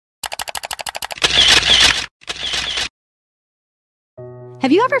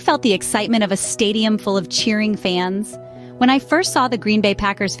Have you ever felt the excitement of a stadium full of cheering fans? When I first saw the Green Bay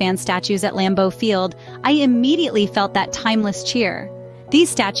Packers fan statues at Lambeau Field, I immediately felt that timeless cheer. These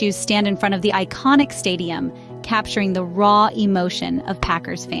statues stand in front of the iconic stadium, capturing the raw emotion of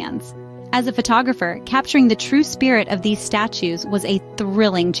Packers fans. As a photographer, capturing the true spirit of these statues was a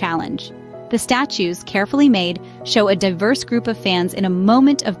thrilling challenge. The statues, carefully made, show a diverse group of fans in a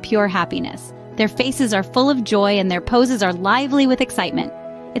moment of pure happiness. Their faces are full of joy and their poses are lively with excitement.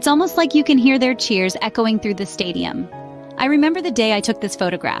 It's almost like you can hear their cheers echoing through the stadium. I remember the day I took this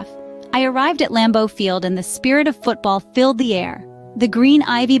photograph. I arrived at Lambeau Field and the spirit of football filled the air. The green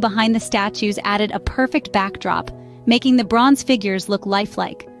ivy behind the statues added a perfect backdrop, making the bronze figures look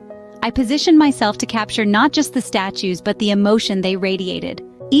lifelike. I positioned myself to capture not just the statues but the emotion they radiated.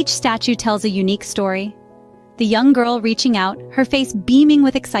 Each statue tells a unique story. The young girl reaching out, her face beaming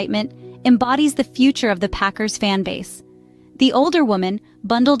with excitement, embodies the future of the Packers fan base. The older woman,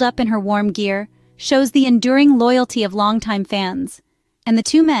 bundled up in her warm gear, shows the enduring loyalty of longtime fans. And the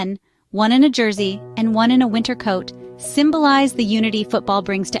two men, one in a jersey and one in a winter coat, symbolize the unity football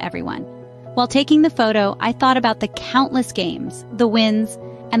brings to everyone. While taking the photo, I thought about the countless games, the wins,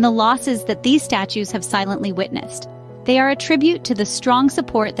 and the losses that these statues have silently witnessed. They are a tribute to the strong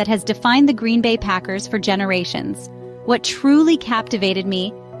support that has defined the Green Bay Packers for generations. What truly captivated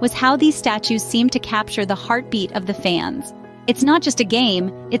me was how these statues seem to capture the heartbeat of the fans. It's not just a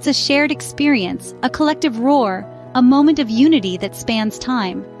game, it's a shared experience, a collective roar, a moment of unity that spans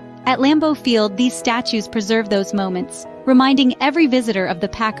time. At Lambeau Field, these statues preserve those moments, reminding every visitor of the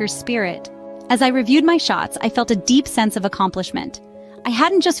Packers' spirit. As I reviewed my shots, I felt a deep sense of accomplishment. I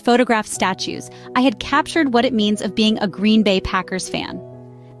hadn't just photographed statues, I had captured what it means of being a Green Bay Packers fan.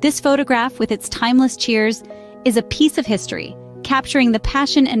 This photograph, with its timeless cheers, is a piece of history, capturing the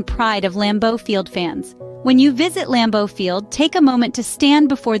passion and pride of Lambeau Field fans. When you visit Lambeau Field, take a moment to stand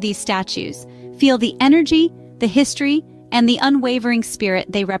before these statues, feel the energy, the history, and the unwavering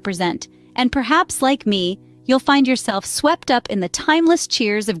spirit they represent. And perhaps, like me, you'll find yourself swept up in the timeless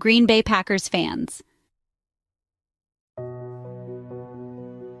cheers of Green Bay Packers fans.